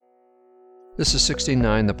This is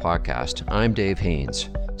 69 the podcast. I'm Dave Haynes.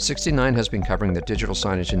 69 has been covering the digital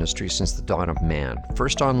signage industry since the dawn of man,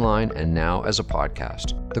 first online and now as a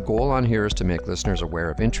podcast. The goal on here is to make listeners aware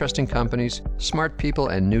of interesting companies, smart people,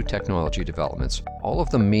 and new technology developments, all of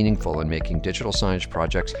them meaningful in making digital signage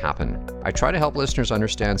projects happen. I try to help listeners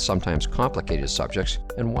understand sometimes complicated subjects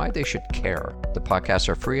and why they should care. The podcasts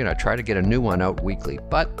are free and I try to get a new one out weekly,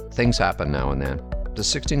 but things happen now and then. The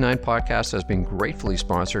 69 podcast has been gratefully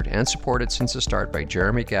sponsored and supported since the start by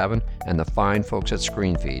Jeremy Gavin and the fine folks at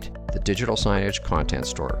ScreenFeed, the digital signage content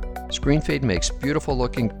store. ScreenFeed makes beautiful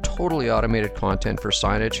looking, totally automated content for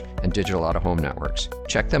signage and digital out-of-home networks.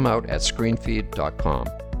 Check them out at screenfeed.com.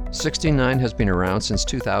 69 has been around since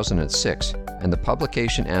 2006, and the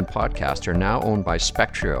publication and podcast are now owned by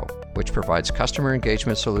Spectrio, which provides customer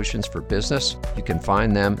engagement solutions for business. You can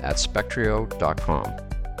find them at spectrio.com.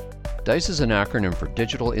 Dise is an acronym for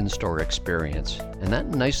Digital In-Store Experience, and that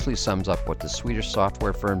nicely sums up what the Swedish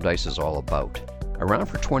software firm Dise is all about. Around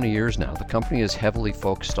for 20 years now, the company is heavily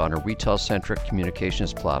focused on a retail-centric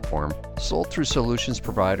communications platform sold through solutions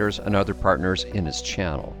providers and other partners in its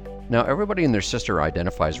channel. Now, everybody and their sister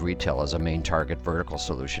identifies retail as a main target vertical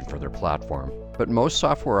solution for their platform, but most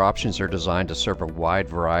software options are designed to serve a wide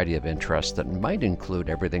variety of interests that might include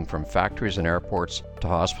everything from factories and airports to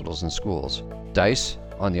hospitals and schools. Dise,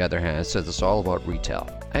 on the other hand, says it's all about retail.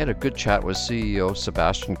 I had a good chat with CEO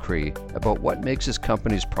Sebastian Kryh about what makes his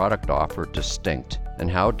company's product offer distinct and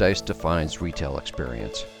how Dise defines retail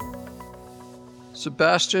experience.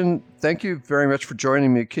 Sebastian, thank you very much for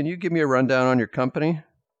joining me. Can you give me a rundown on your company?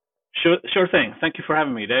 Sure thing. Thank you for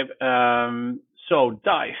having me, Dave. So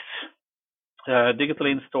Dise, Digital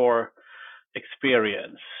In-Store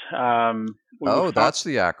Experience. That's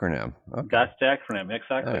the acronym. Okay. That's the acronym,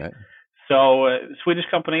 exactly. All right. So, Swedish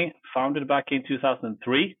company, founded back in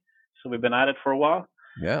 2003. So we've been at it for a while.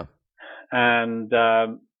 Yeah. And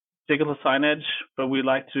digital signage, but we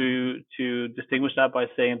like to distinguish that by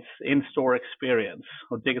saying it's in-store experience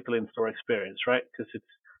or digital in-store experience, right? Because it's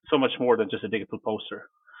so much more than just a digital poster.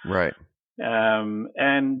 Right.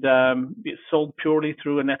 It's sold purely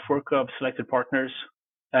through a network of selected partners,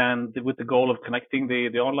 and with the goal of connecting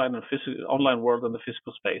the online and online world and the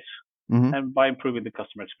physical space, and by improving the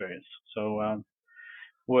customer experience. So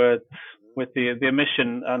with the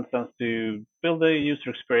mission and sense to build a user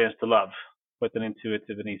experience to love with an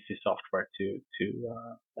intuitive and easy software to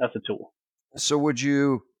as a tool. So would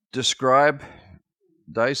you describe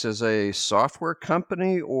Dise as a software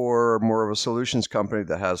company or more of a solutions company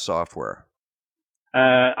that has software?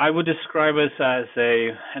 I would describe us as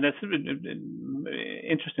and that's an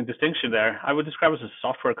interesting distinction there. I would describe us as a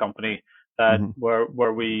software company that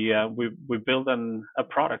where we build a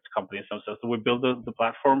product company in some sense. So we build the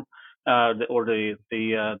platform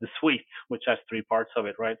the suite, which has three parts of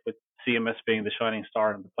it, right? With CMS being the shining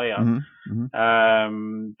star and the playout.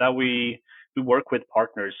 That we work with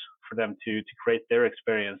partners for them to create their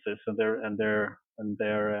experiences and their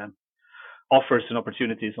offers and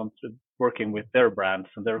opportunities on working with their brands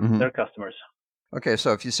and their customers. Okay,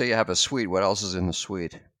 so if you say you have a suite, what else is in the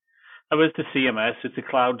suite? That was the CMS. It's a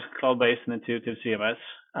cloud-based and intuitive CMS.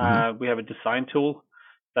 We have a design tool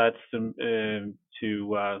that's to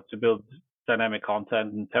build dynamic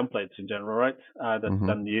content and templates in general, right?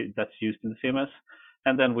 That's used in the CMS.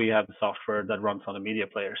 And then we have the software that runs on the media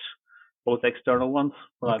players, both external ones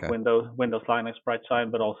like Windows, Linux,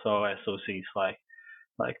 BrightSign, but also SoCs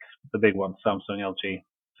like the big ones, Samsung, LG,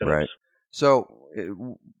 Philips. Right. So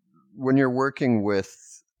when you're working with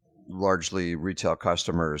largely retail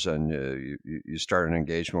customers and you start an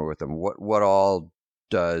engagement with them, what all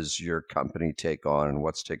does your company take on and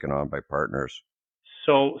what's taken on by partners?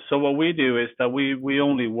 So what we do is that we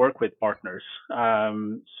only work with partners.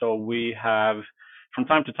 So we have, from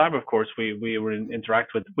time to time, of course, we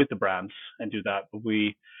interact with the brands and do that. But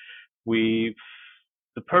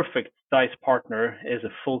the perfect Dise partner is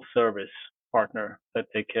a full service partner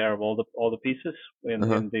that take care of all the pieces in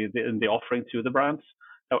the offering to the brands.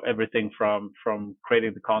 So everything from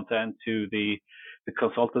creating the content to the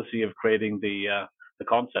consultancy of creating the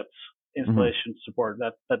concepts, installation support.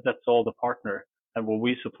 That's all the partner. And what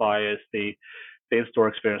we supply is the in-store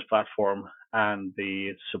experience platform and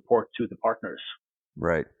the support to the partners.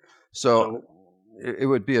 Right. So it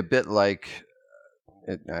would be a bit like,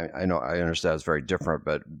 I understand it's very different,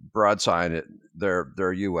 but Broadsign, their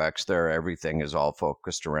UX, their everything is all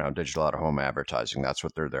focused around digital out-of-home advertising. That's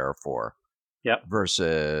what they're there for. Yeah.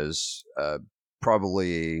 Versus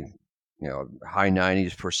probably high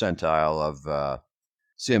 90s percentile of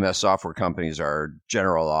CMS software companies are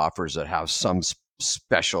general offers that have some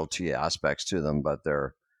specialty aspects to them, but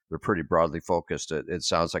they're they're pretty broadly focused. It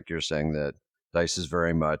sounds like you're saying that Dise is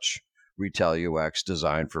very much retail UX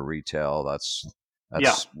designed for retail. That's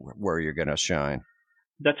Yeah, where you're going to shine.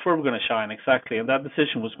 that's where we're going to shine, exactly. And that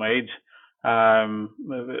decision was made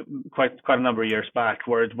quite a number of years back,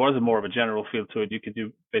 where it was more of a general feel to it. You could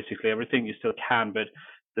do basically everything. You still can, but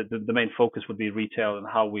the main focus would be retail and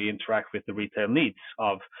how we interact with the retail needs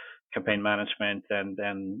of campaign management and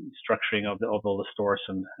structuring of all the stores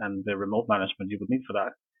and the remote management you would need for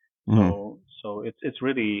that. Mm-hmm. So it's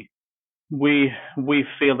really, we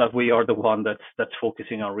feel that we are the one that's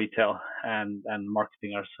focusing on retail and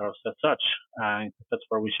marketing ourselves as such, and that's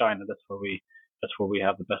where we shine, and that's where we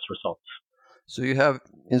have the best results. So you have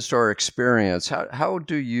in-store experience. How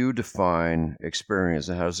do you define experience,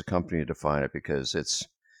 and how does the company define it? Because it's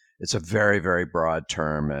a very, very broad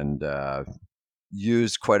term, and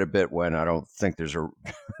used quite a bit when I don't think there's a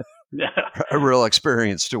Yeah, a real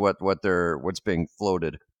experience to what's being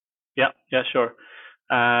floated. yeah, sure.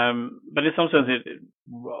 But in some sense,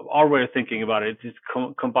 our way of thinking about it is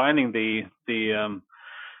combining the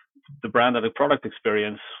brand and the product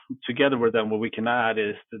experience together with them. What we can add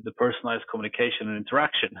is the personalized communication and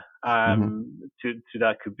interaction. To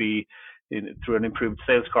that could be through an improved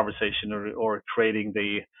sales conversation, or creating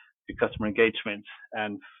the customer engagement,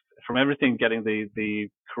 and from everything getting the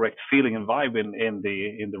correct feeling and vibe in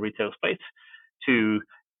the retail space, to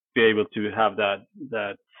be able to have that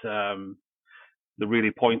the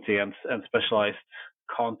really pointy and specialized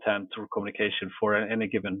content or communication for any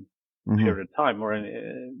given period of time, or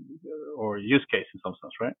use case in some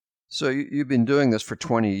sense, right? So you've been doing this for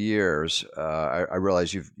 20 years. I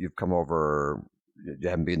realize you've come over. You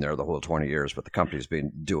haven't been there the whole 20 years, but the company's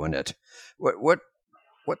been doing it.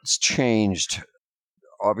 What's changed?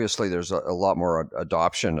 Obviously, there's a lot more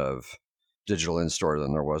adoption of digital in-store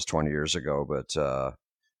than there was 20 years ago. But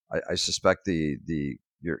I suspect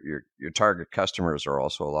your target customers are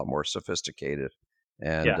also a lot more sophisticated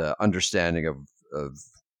and understanding of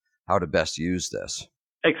how to best use this.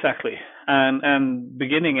 Exactly, and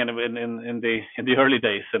beginning in the early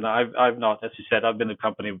days, and I've not, as you said, I've been in the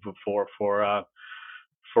company before for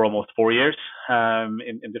almost 4 years,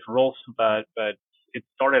 in different roles, but it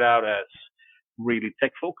started out as really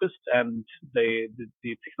tech focused, and the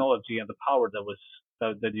technology and the power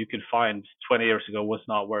that you could find 20 years ago was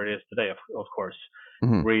not where it is today, of course.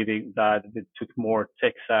 Really, that it took more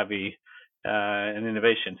tech savvy and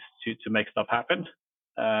innovations to make stuff happen.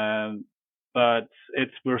 But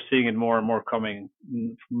we're seeing it more and more coming,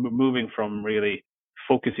 moving from really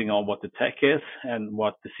focusing on what the tech is and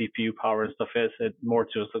what the CPU power and stuff is, it more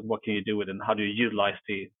to like, what can you do with it and how do you utilize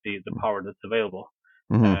the power that's available.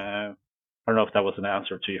 I don't know if that was an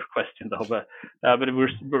answer to your question though, but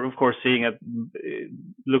we're of course seeing it,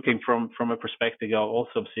 looking from a perspective of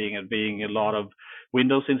also seeing it being a lot of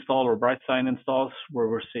Windows install or Bright Sign installs, where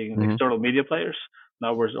we're seeing external media players.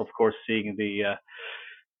 Now we're of course seeing the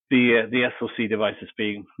SoC devices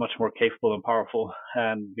being much more capable and powerful,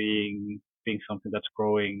 and being something that's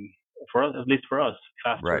growing for us, at least for us,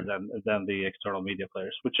 faster than the external media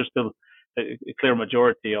players, which are still a clear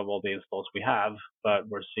majority of all the installs we have. But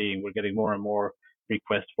we're getting more and more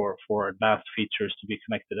requests for advanced features to be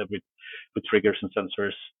connected with triggers and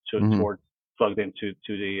sensors towards plugged into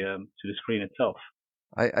the screen itself.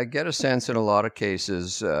 I get a sense in a lot of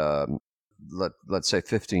cases, let's say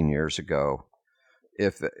 15 years ago,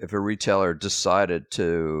 if a retailer decided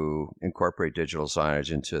to incorporate digital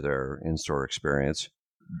signage into their in-store experience,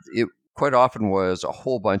 it quite often was a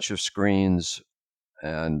whole bunch of screens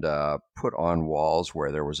and put on walls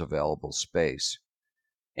where there was available space.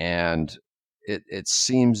 And it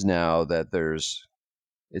seems now that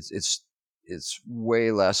it's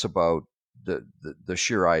way less about the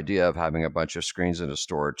sheer idea of having a bunch of screens in a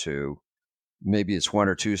store to maybe it's one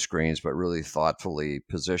or two screens, but really thoughtfully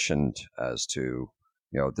positioned as to,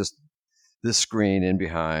 this screen in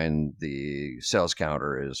behind the sales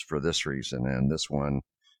counter is for this reason, and this one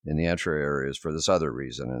in the entry area is for this other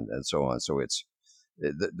reason, and so on. So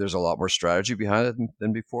there's a lot more strategy behind it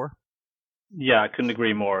than before. Yeah, I couldn't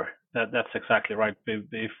agree more. That's exactly right.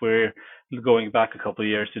 If we're going back a couple of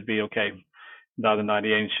years, it'd be okay. Now the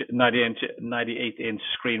 98-inch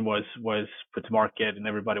screen was put to market, and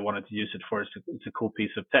everybody wanted to use it for it's a cool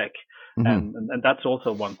piece of tech, and that's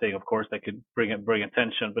also one thing, of course, that could bring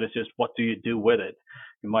attention. But it's just, what do you do with it?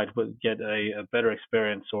 You might get a better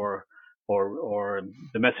experience, or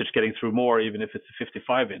the message getting through more, even if it's a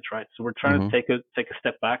 55-inch, right? So we're trying to take a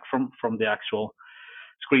step back from the actual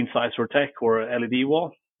screen size or tech or LED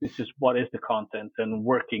wall. It's just, what is the content, and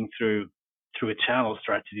working through a channel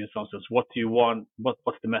strategy in some sense. What do you want?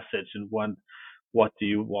 What's the message, and what do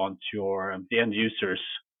you want the end users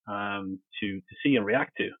to see and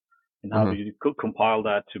react to, and how do you compile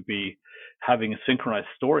that to be having a synchronized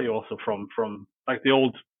story also from like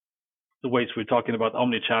the ways we're talking about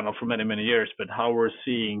omni-channel for many years, but how we're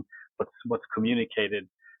seeing what's communicated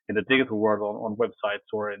in the digital world on websites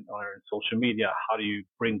or in social media. How do you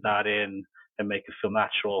bring that in and make it feel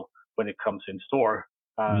natural when it comes in store?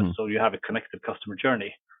 So you have a connected customer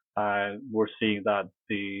journey. We're seeing that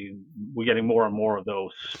we're getting more and more of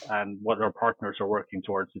those, and what our partners are working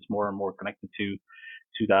towards is more and more connected to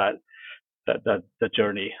that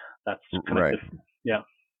journey that's connected. Right. Yeah.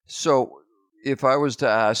 So if I was to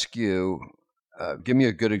ask you, give me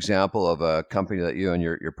a good example of a company that you and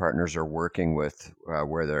your partners are working with,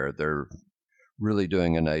 where they're really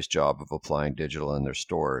doing a nice job of applying digital in their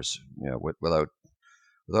stores, without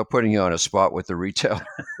putting you on a spot with the retailer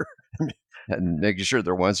and making sure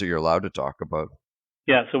they're ones that you're allowed to talk about.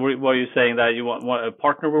 Yeah. So what are you saying, that you want a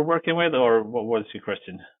partner we're working with, or what was your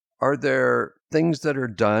question? Are there things that are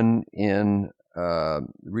done in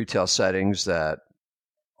retail settings that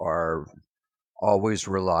are always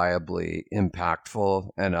reliably impactful,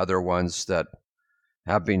 and other ones that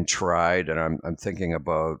have been tried? And I'm thinking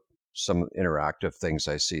about some interactive things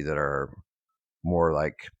I see that are more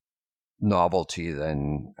like novelty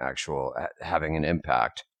than actual having an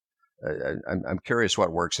impact. I'm curious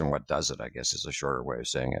what works and what doesn't, I guess, is a shorter way of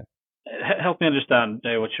saying it. Help me understand,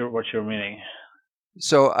 Dave, what you're meaning.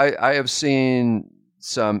 So I have seen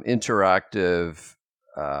some interactive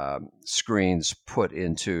screens put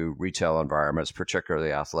into retail environments,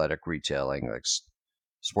 particularly athletic retailing, like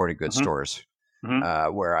sporting goods stores,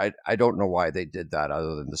 where I don't know why they did that,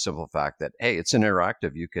 other than the simple fact that, hey, it's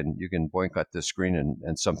interactive. You can boycott this screen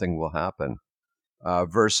and something will happen,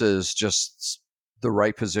 versus just the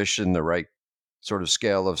right position, the right sort of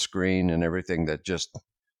scale of screen and everything, that just,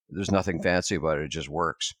 there's nothing fancy about it. It just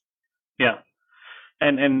works. Yeah.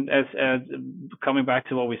 And as coming back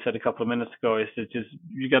to what we said a couple of minutes ago, is that just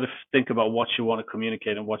you got to think about what you want to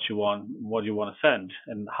communicate and what you want to send,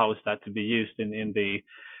 and how is that to be used in the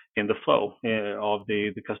flow of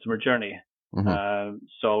the customer journey.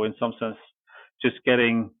 So in some sense, just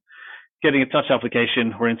getting a touch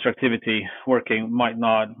application or interactivity working might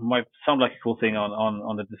sound like a cool thing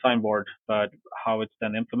on the design board, but how it's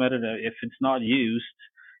then implemented, if it's not used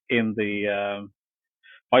in the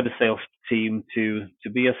by the sales team to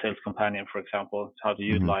be a sales companion, for example, how to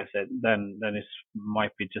utilize it, then it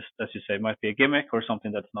might be, just as you say, might be a gimmick or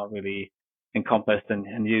something that's not really encompassed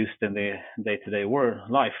and used in the day-to-day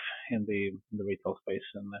life in the retail space.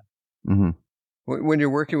 And When you're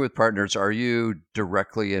working with partners, are you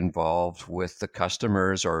directly involved with the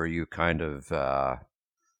customers, or are you kind of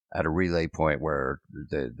at a relay point where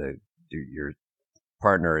your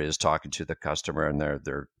partner is talking to the customer, and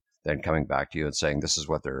they're then coming back to you and saying this is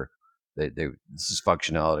what this is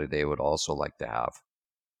functionality they would also like to have?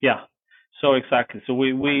 Yeah. So exactly. So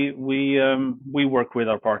we work with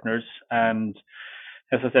our partners, and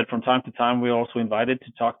as I said, from time to time, we're also invited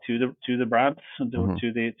to talk to the brands,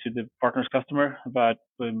 to the partner's customer. But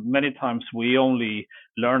many times we only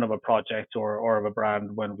learn of a project or of a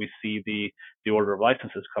brand when we see the order of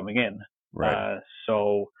licenses coming in. Right.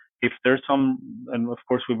 So if there's and of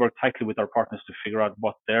course we work tightly with our partners to figure out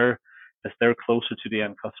as they're closer to the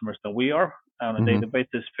end customers than we are on a daily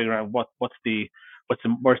basis, figure out where's the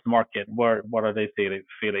market, what are they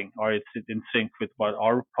feeling, or is it in sync with what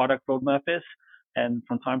our product roadmap is. And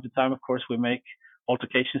from time to time, of course, we make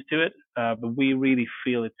altercations to it, but we really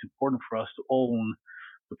feel it's important for us to own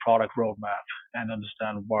the product roadmap and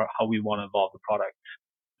understand how we want to evolve the product,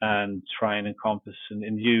 and try and encompass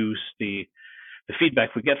and use the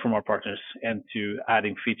feedback we get from our partners into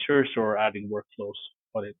adding features or adding workflows,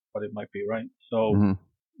 what it might be, right? So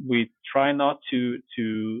we try not to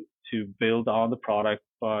build on the product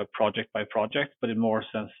project by project, but in more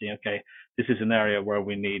sense, okay, this is an area where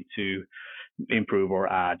we need to improve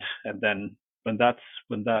or add, and then when that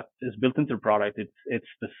is built into the product, it's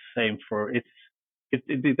the same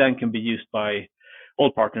it then can be used by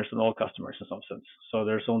all partners and all customers in some sense. So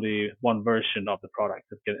there's only one version of the product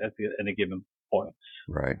at any given point.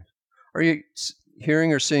 Right. Are you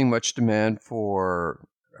hearing or seeing much demand for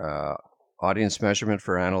audience measurement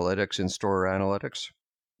for analytics, in-store analytics?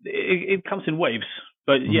 It comes in waves,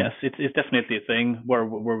 but yes, it's definitely a thing where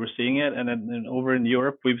we're seeing it. And then over in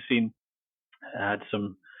Europe, we've seen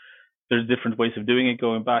there's different ways of doing it.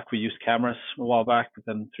 Going back, we used cameras a while back, but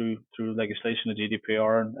then through legislation of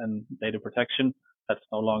GDPR and data protection, that's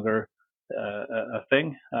no longer a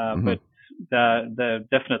thing. But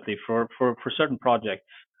definitely for certain projects,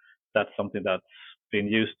 that's something that's been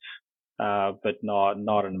used, but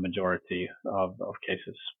not in the majority of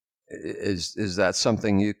cases. Is that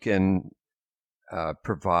something you can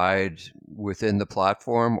provide within the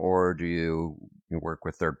platform, or do you work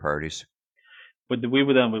with third parties? But we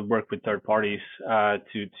would then work with third parties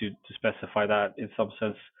to specify that in some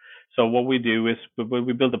sense. So what we do is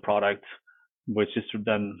we build a product which is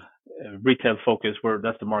then retail focused, where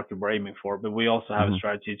that's the market we're aiming for. But we also have a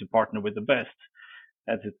strategy to partner with the best,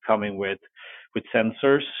 as it's coming with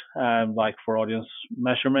sensors, like for audience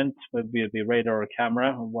measurement, would be a radar or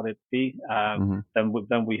camera, or what it be.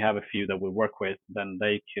 Then we have a few that we work with. Then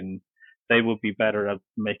they will be better at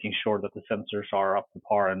making sure that the sensors are up to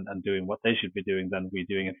par and doing what they should be doing than we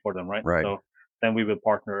doing it for them, right? Right. So then we will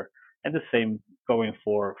partner, and the same going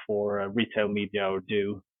for retail media or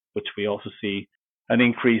do, which we also see an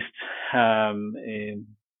increased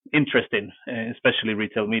interest in, especially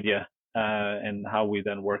retail media, and how we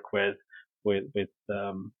then work with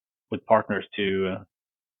partners to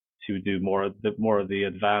do more of the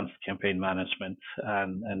advanced campaign management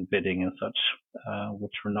and bidding and such,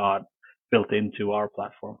 which were not built into our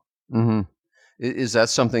platform. Mm-hmm. Is that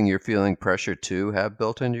something you're feeling pressure to have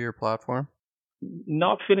built into your platform?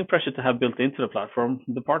 Not feeling pressure to have built into the platform.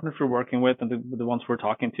 The partners we're working with and the ones we're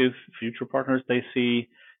talking to, future partners, they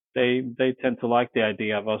tend to like the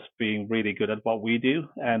idea of us being really good at what we do,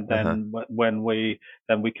 and then when we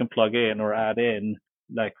can plug in or add in,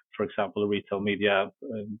 like for example, a retail media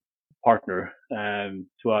partner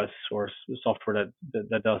to us, or software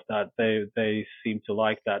that does that. They seem to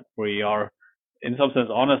like that we are, in some sense,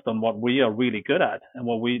 honest on what we are really good at, and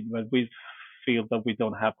what we feel that we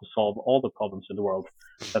don't have to solve all the problems in the world,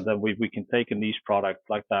 and then we can take a niche product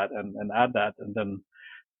like that and add that, and then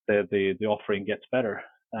the offering gets better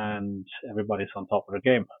and everybody's on top of the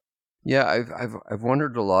game. Yeah, I've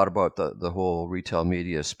wondered a lot about the whole retail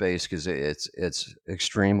media space, because it's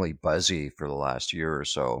extremely buzzy for the last year or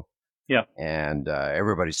so. Yeah, and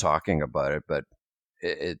everybody's talking about it, but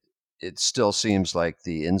it still seems like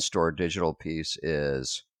the in-store digital piece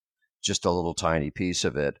is just a little tiny piece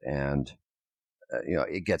of it, and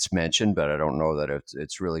it gets mentioned, but I don't know that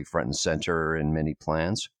it's really front and center in many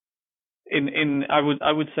plans.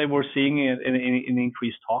 I would say we're seeing an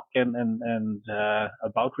increased talk and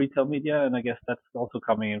about retail media, and I guess that's also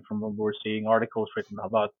coming in from when we're seeing articles written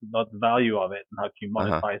about the value of it and how you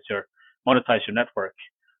monetize your network.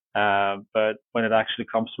 But when it actually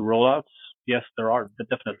comes to rollouts, yes, there are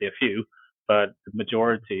definitely a few, but the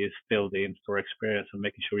majority is still the in-store experience and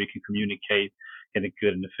making sure you can communicate in a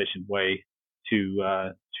good and efficient way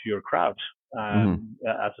to your crowd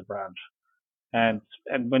as a brand. And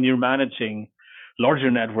when you're managing larger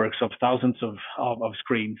networks of thousands of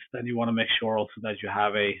screens, then you want to make sure also that you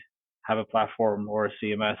have a platform or a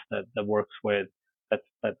CMS that works with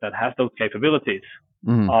that has those capabilities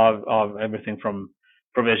of everything from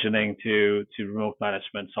provisioning to remote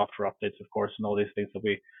management, software updates, of course, and all these things that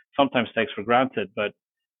we sometimes take for granted. But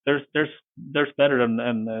there's better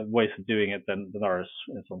and ways of doing it than ours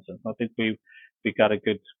in some sense. I think we got a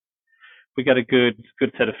good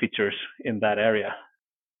set of features in that area.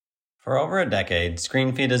 For over a decade,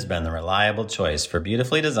 ScreenFeed has been the reliable choice for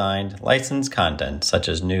beautifully designed, licensed content such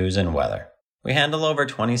as news and weather. We handle over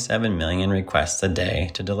 27 million requests a day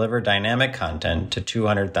to deliver dynamic content to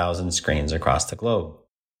 200,000 screens across the globe.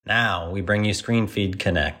 Now we bring you ScreenFeed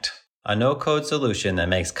Connect, a no-code solution that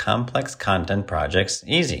makes complex content projects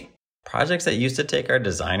easy. Projects that used to take our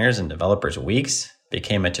designers and developers weeks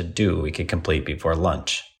became a to-do we could complete before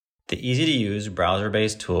lunch. The easy-to-use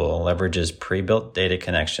browser-based tool leverages pre-built data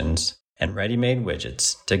connections and ready-made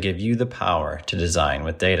widgets to give you the power to design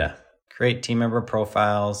with data. Create team member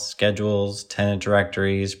profiles, schedules, tenant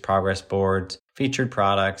directories, progress boards, featured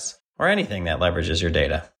products, or anything that leverages your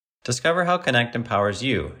data. Discover how Connect empowers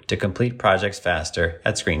you to complete projects faster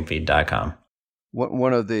at screenfeed.com.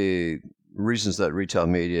 One of the reasons that retail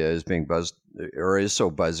media is being buzzed or is so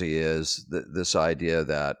buzzy is this idea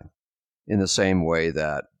that, in the same way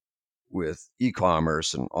that with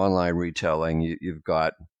e-commerce and online retailing, you've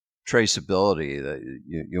got traceability, that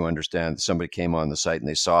you understand somebody came on the site and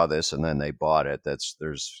they saw this and then they bought it.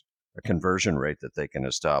 There's a conversion rate that they can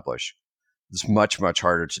establish. It's much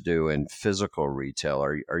harder to do in physical retail.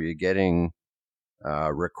 Are you getting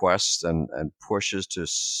requests and pushes to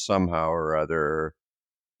somehow or other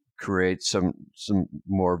create some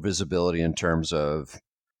more visibility in terms of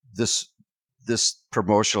this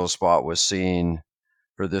promotional spot was seen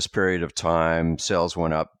for this period of time, sales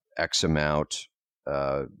went up X amount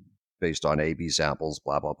based on A/B samples,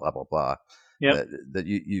 blah blah blah blah blah. Yep. That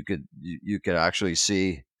you could actually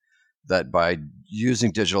see that by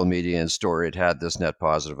using digital media in store, it had this net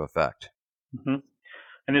positive effect. Mm-hmm.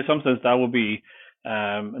 And in some sense, that will be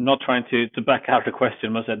I'm not trying to back out the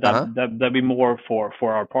question. I said that'd be more for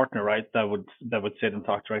our partner, right? That would sit and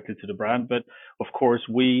talk directly to the brand. But of course,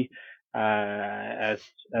 we as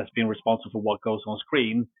being responsible for what goes on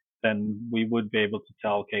screen, then we would be able to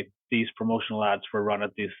tell, okay, these promotional ads were run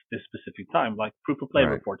at this specific time, like proof of play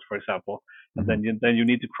reports, for example. And then you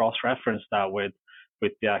need to cross-reference that with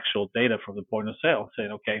the actual data from the point of sale,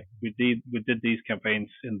 saying, okay, we did these campaigns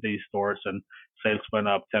in these stores and sales went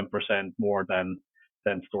up 10% more than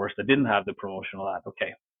stores that didn't have the promotional ad.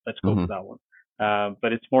 Okay, let's go for that one.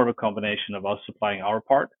 But it's more of a combination of us supplying our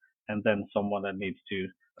part and then someone that needs to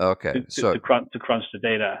crunch the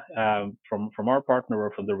data from our partner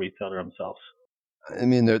or from the retailer themselves. I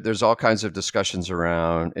mean, there's all kinds of discussions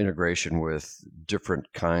around integration with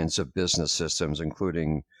different kinds of business systems,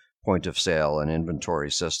 including point of sale and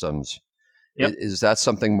inventory systems. Yep. Is that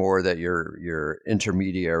something more that your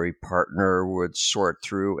intermediary partner would sort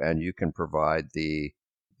through, and you can provide the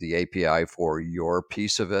API for your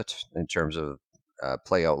piece of it in terms of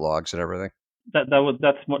playout logs and everything? That's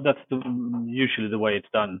usually the way it's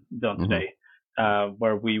done today,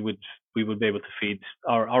 where we would be able to feed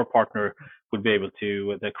our partner would be able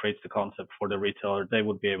to that creates the concept for the retailer. They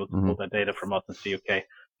would be able to pull that data from us and see, okay,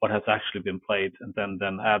 what has actually been played, and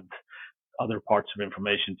then add other parts of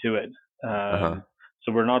information to it.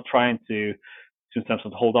 So we're not trying to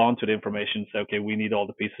hold on to the information and say, okay, we need all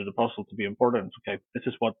the pieces of the puzzle to be important. Okay, this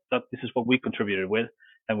is what we contributed with,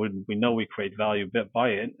 and we know we create value by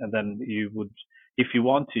it. And then you would, if you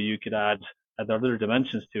want to, you could add other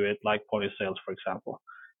dimensions to it, like point of sales, for example,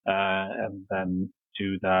 and then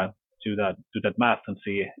do that math and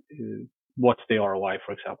see what's the ROI,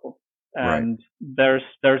 for example. And there's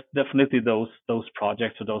definitely those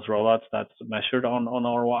projects or those rollouts that's measured on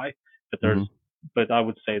ROI, but I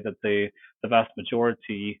would say that the vast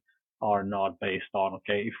majority are not based on,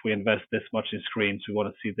 okay, if we invest this much in screens, we want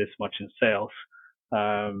to see this much in sales.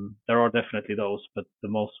 There are definitely those, but the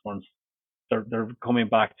most ones, they're coming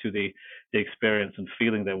back to the experience and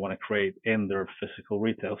feeling they want to create in their physical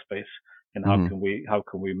retail space, and how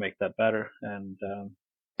can we make that better?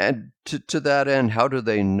 And to that end, how do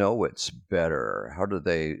they know it's better? How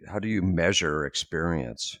do you measure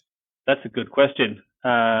experience? That's a good question.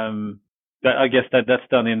 I guess that's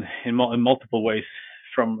done in multiple ways.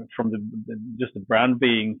 From just the brand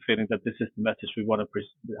being feeling that this is the message we want to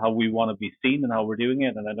how we want to be seen and how we're doing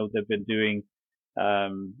it. And I know they've been doing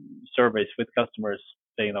surveys with customers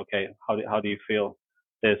saying, okay, how do you feel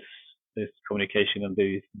this communication and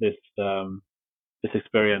this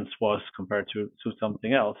experience was compared to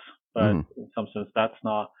something else? But in some sense, that's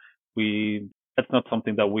not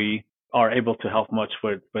something that we are able to help much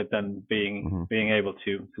with then being able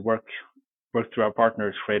to work through our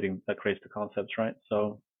partners that creates the concepts, right?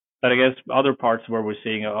 So, but I guess other parts where we're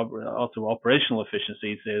seeing also operational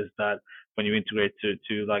efficiencies is that when you integrate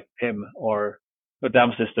to like PIM or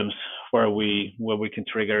DAM systems where we can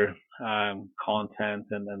trigger content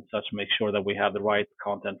and such, make sure that we have the right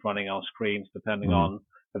content running on screens depending on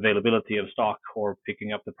availability of stock, or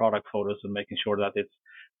picking up the product photos and making sure that it's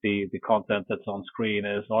the content that's on screen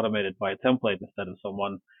is automated by a template instead of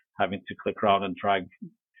someone having to click around and drag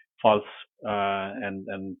files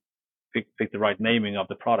and pick the right naming of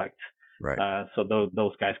the product. Right. So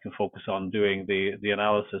those guys can focus on doing the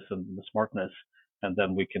analysis and the smartness, and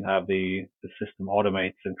then we can have the system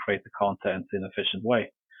automates and create the content in an efficient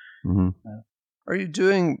way. Are you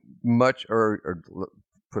doing much, or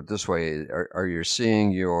put it this way, are you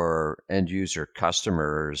seeing your end user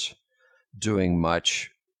customers doing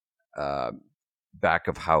much back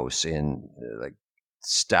of house in like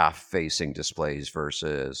staff facing displays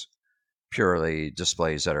versus purely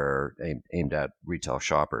displays that are aimed at retail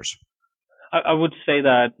shoppers? I would say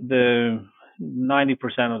that the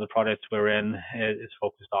 90% of the products we're in is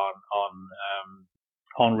focused on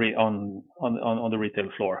the retail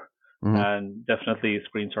floor, and definitely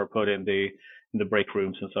screens are put in the break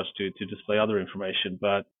rooms and such to display other information.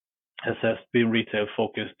 But as has been retail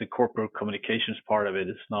focused, the corporate communications part of it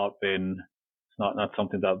has not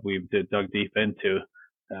something that we've dug deep into.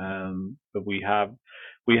 But we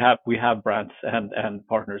have brands and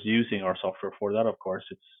partners using our software for that. Of course,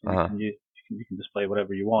 you can display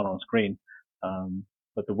whatever you want on screen.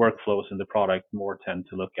 But the workflows in the product more tend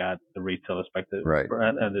to look at the retail aspect, right,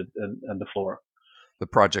 and the floor. The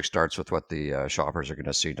project starts with what the shoppers are going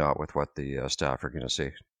to see, not with what the staff are going to see.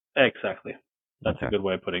 Exactly. That's a good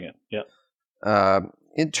way of putting it. Yeah.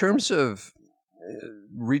 In terms of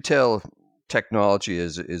retail technology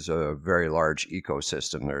is a very large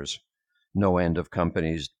ecosystem. There's no end of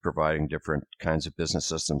companies providing different kinds of business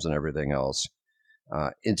systems and everything else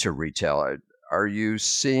into retail. Are you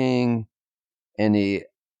seeing any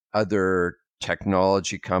other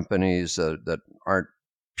technology companies that aren't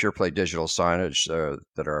pure play digital signage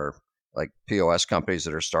that are like POS companies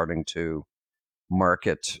that are starting to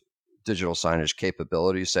market digital signage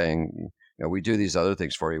capabilities, saying, we do these other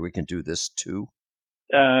things for you, we can do this too?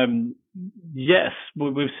 Yes,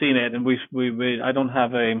 we've seen it, and I don't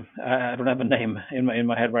have a name in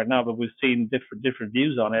my head right now, but we've seen different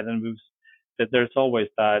views on it, and that there's always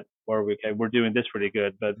that where we're doing this really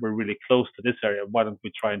good, but we're really close to this area. Why don't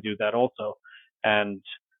we try and do that also? And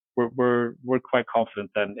we're quite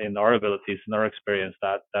confident then in our abilities and our experience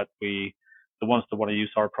that the ones that want to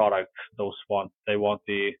use our product, they want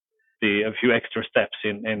a few extra steps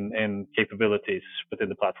in capabilities within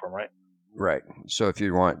the platform, right? Right. So if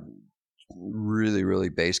you want really, really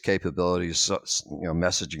base capabilities,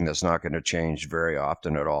 messaging that's not going to change very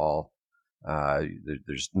often at all,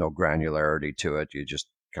 there's no granularity to it. You just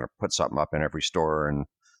kind of put something up in every store and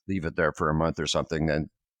leave it there for a month or something. Then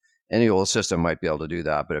any old system might be able to do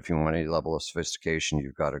that. But if you want any level of sophistication,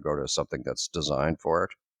 you've got to go to something that's designed for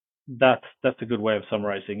it. That's a good way of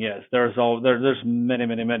summarizing. Yes, there's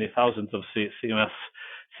many thousands of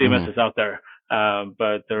CMSs out there.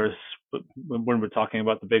 But when we're talking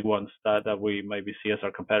about the big ones that we maybe see as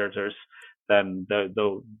our competitors, then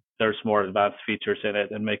there's more advanced features in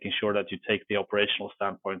it, and making sure that you take the operational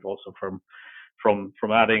standpoint also from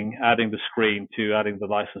adding the screen to adding the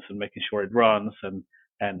license and making sure it runs and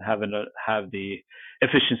have the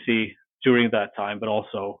efficiency during that time, but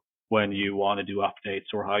also when you want to do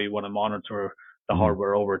updates or how you want to monitor the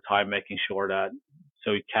hardware over time, making sure that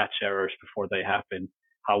so you catch errors before they happen.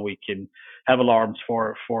 How we can have alarms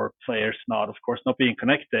for players not being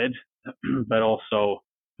connected, but also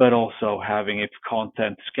having if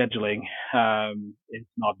content scheduling is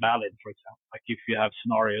not valid, for example. Like if you have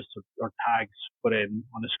scenarios or tags put in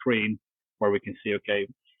on the screen where we can see, okay,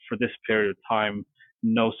 for this period of time,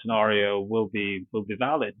 no scenario will be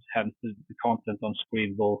valid. Hence, the content on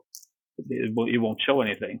screen it won't show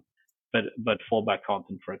anything, but fallback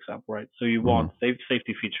content, for example, right? So you want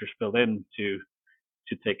safety features built in to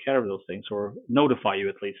take care of those things or notify you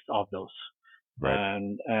at least of those. Right.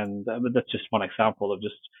 And but that's just one example of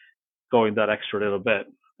just going that extra little bit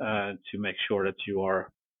to make sure that you are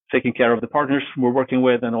taking care of the partners we're working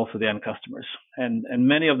with and also the end customers. And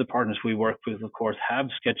many of the partners we work with, of course, have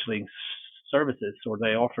scheduling services, or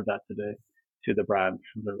they offer that to the brands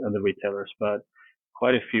and the retailers. But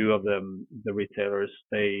quite a few of them, the retailers,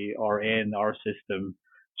 they are in our system,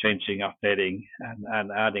 changing, updating,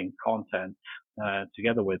 and adding content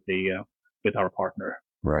together with our partner.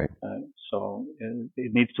 Right. So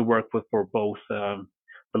it needs to work for both the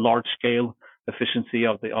large scale efficiency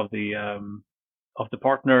of the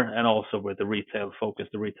partner, and also with the retail focus,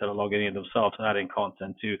 the retailer logging in themselves and adding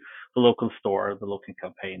content to the local store, the local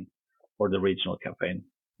campaign, or the regional campaign,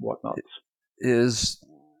 whatnot.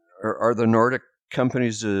 Are the Nordic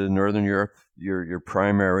companies in Northern Europe your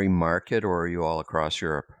primary market, or are you all across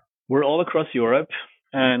Europe? We're all across Europe,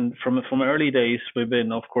 and from early days, we've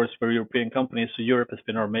been, of course, for European companies. So Europe has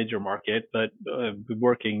been our major market, but we're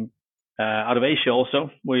working out of Asia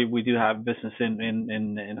also. We do have business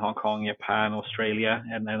in Hong Kong, Japan, Australia,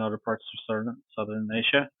 and other parts of Southern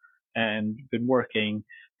Asia, and been working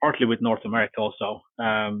partly with North America also,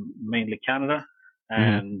 mainly Canada,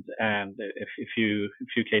 and a few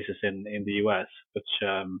cases in the US, which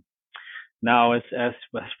now as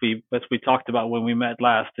we talked about when we met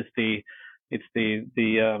last, it's the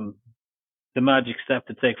magic step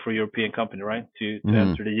to take for a European company, right, to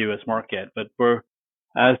enter the US market. But we're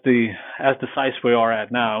as the size we are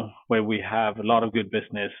at now, where we have a lot of good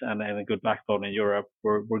business and a good backbone in Europe,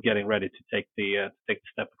 we're getting ready to take the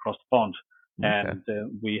step across the pond. Okay.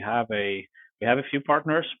 And we have a few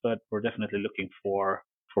partners, but we're definitely looking for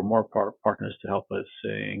more partners to help us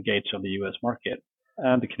engage on the US market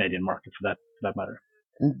and the Canadian market for that matter.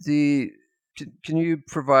 Can you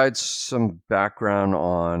provide some background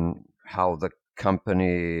on how the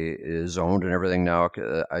company is owned and everything now?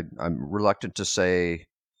 I'm reluctant to say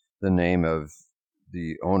the name of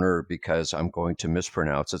the owner because I'm going to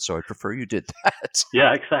mispronounce it, so I prefer you did that.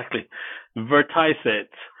 Yeah, exactly. Vertise it.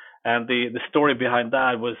 And the story behind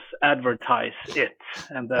that was advertise it,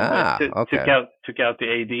 and then took out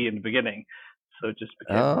the AD in the beginning, so it just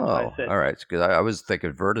became Vertise it. All right, because I was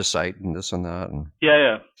thinking Vertisite and this and that. And...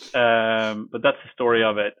 Yeah. But that's the story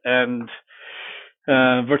of it. And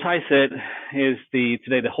Vertise it is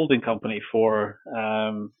today the holding company for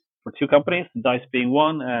two companies, Dise being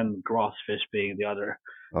one and Grossfish being the other.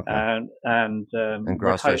 Okay. And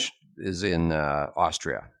Grossfish is in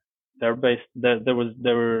Austria. They're based. They're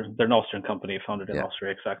an Austrian company founded in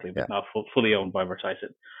Austria, exactly, but now fully owned by Vertise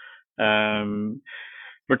it.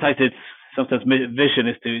 Vertise's sometimes vision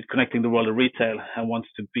is to connecting the world of retail and wants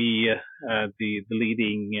to be the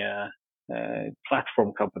leading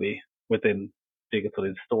platform company within digital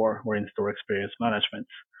in-store or in-store experience management.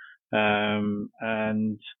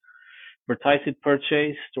 And Vertise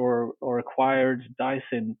purchased or acquired Dise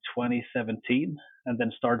in 2017, and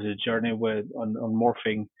then started a journey on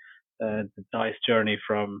morphing the Dise journey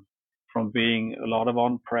from being a lot of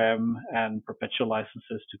on-prem and perpetual licenses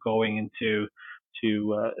to going into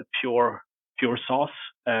a pure SaaS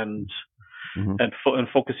and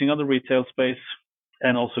focusing on the retail space,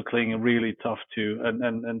 and also clinging really tough to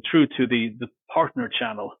and true to the partner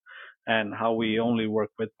channel and how we only work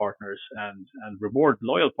with partners and reward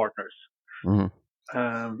loyal partners.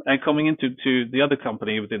 And coming into the other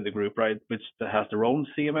company within the group, right, which has their own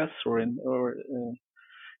CMS or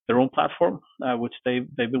their own platform, which they've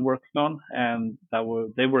been working on, and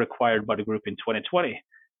they were acquired by the group in 2020,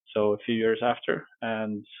 so a few years after,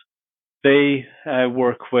 and they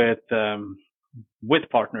work with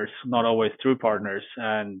partners, not always through partners,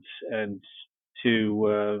 and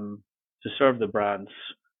to serve the brands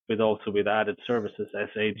with added services as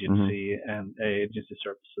agency and agency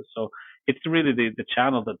services. So it's really the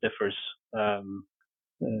channel that differs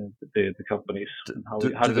the companies and how we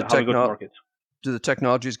go to market. Do the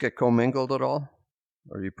technologies get commingled at all,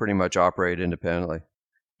 or you pretty much operate independently?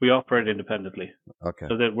 We operate independently. Okay.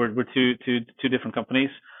 So that we're two different companies,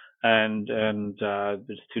 and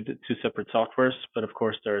there's two separate softwares. But of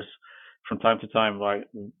course, there's from time to time, like,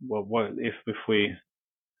 well, what if we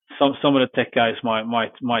some of the tech guys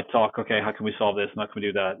might talk, okay, how can we solve this? How can we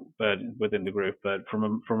do that? But within the group, but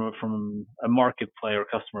from a market play or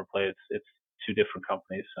customer play, it's two different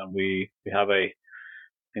companies, and we have I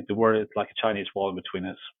think the word is like a Chinese wall in between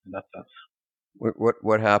us in that sense.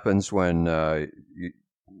 What happens when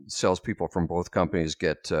salespeople from both companies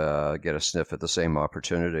get a sniff at the same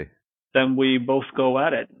opportunity? Then we both go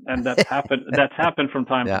at it, and that's happened. That's happened from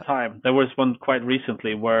time to time. There was one quite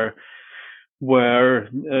recently where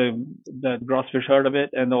that Grossfish heard of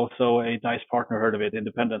it, and also a Dise partner heard of it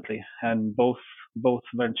independently, and both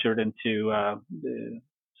ventured into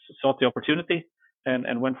sought the opportunity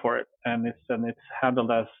and went for it, and it's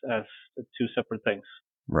handled as two separate things.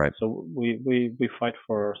 Right. So we fight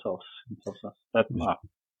for ourselves.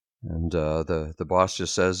 And the boss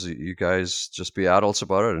just says, you guys just be adults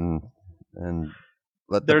about it and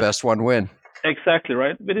let the best one win. Exactly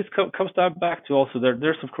right. But it comes down back to also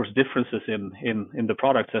there's of course differences in the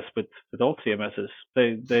products, as with all CMSs.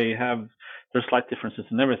 There's slight differences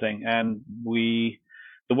in everything, and the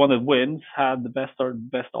one that wins had the best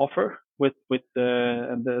offer with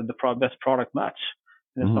the best product match.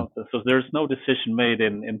 So there's no decision made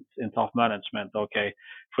in top management. Okay,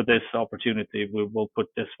 for this opportunity, we will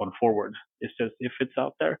put this one forward. It's just if it's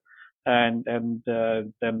out there, and then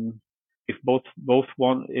if both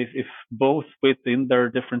within their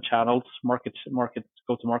different channels, market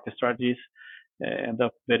go-to-market strategies, end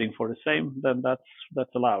up bidding for the same, then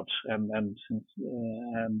that's allowed, and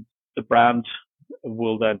the brand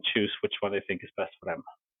will then choose which one they think is best for them,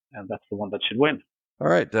 and that's the one that should win. All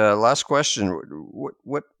right, last question.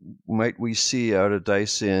 What might we see out of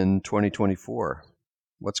Dise in 2024?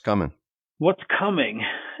 What's coming? What's coming?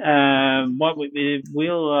 We've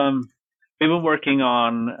been working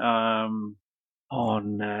on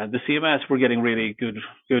the CMS. We're getting really good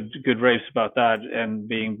raves about that, and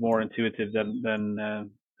being more intuitive than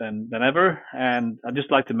ever. And I'd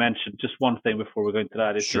just like to mention just one thing before we go into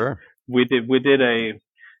that. Sure. We did a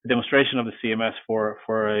demonstration of the CMS for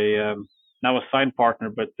a now a signed partner,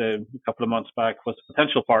 but a couple of months back was a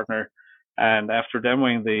potential partner. And after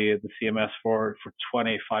demoing the CMS for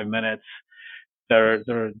 25 minutes,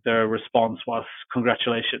 their response was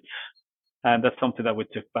congratulations. And that's something that we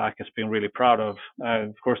took back as being really proud of.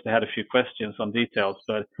 Of course, they had a few questions on details,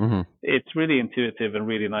 but it's really intuitive and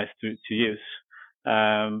really nice to use.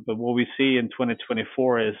 But what we see in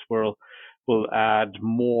 2024 is we'll add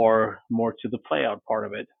more to the play out part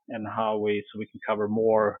of it, and so we can cover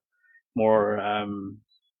more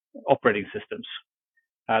operating systems,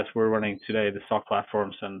 as we're running today the stock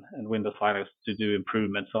platforms and Windows Linux to do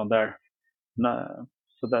improvements on there. So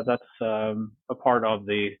that's a part of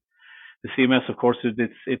the CMS. Of course,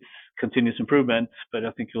 it's continuous improvement, but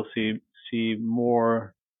I think you'll see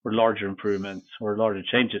more or larger improvements or larger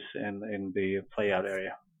changes in the play out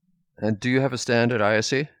area. And do you have a standard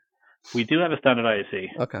ISE? We do have a standard ISE.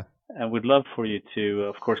 Okay. And we'd love for you to,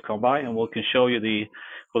 of course, come by, and we can show you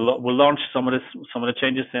we'll launch some of the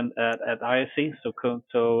changes at ISE. So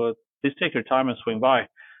please take your time and swing by,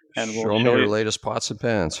 and we'll show me your latest pots and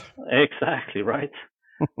pans. Exactly right.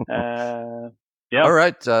 Yeah. All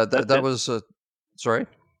right. That was, sorry?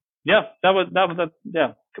 Yeah,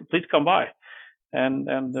 yeah. Please come by and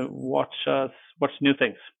watch new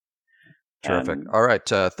things. Terrific. All right.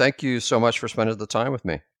 Thank you so much for spending the time with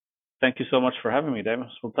me. Thank you so much for having me, Dave.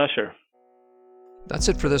 It's a pleasure. That's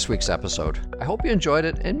it for this week's episode. I hope you enjoyed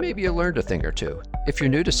it and maybe you learned a thing or two. If you're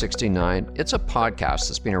new to 16.9, it's a podcast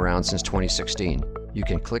that's been around since 2016. You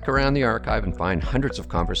can click around the archive and find hundreds of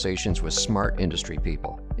conversations with smart industry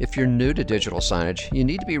people. If you're new to digital signage, you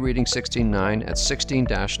need to be reading 16.9 at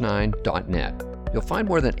 16-9.net. You'll find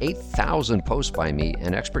more than 8,000 posts by me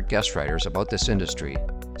and expert guest writers about this industry.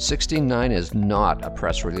 16.9 is not a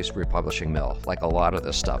press release republishing mill like a lot of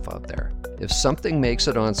this stuff out there. If something makes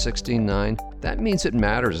it on 16.9, that means it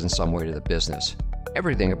matters in some way to the business.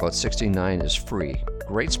 Everything about 16.9 is free.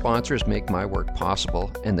 Great sponsors make my work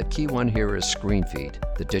possible, and the key one here is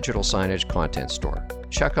ScreenFeed, the digital signage content store.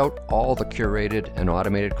 Check out all the curated and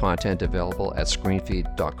automated content available at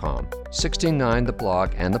screenfeed.com. 16.9, the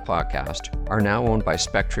blog, and the podcast are now owned by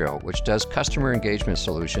Spectrio, which does customer engagement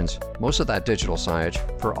solutions, most of that digital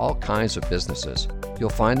signage, for all kinds of businesses. You'll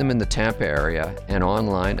find them in the Tampa area and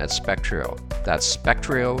online at Spectrio. That's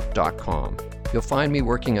spectrio.com. You'll find me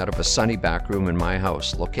working out of a sunny back room in my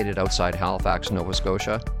house, located outside Halifax, Nova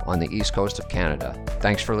Scotia, on the east coast of Canada.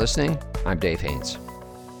 Thanks for listening. I'm Dave Haynes.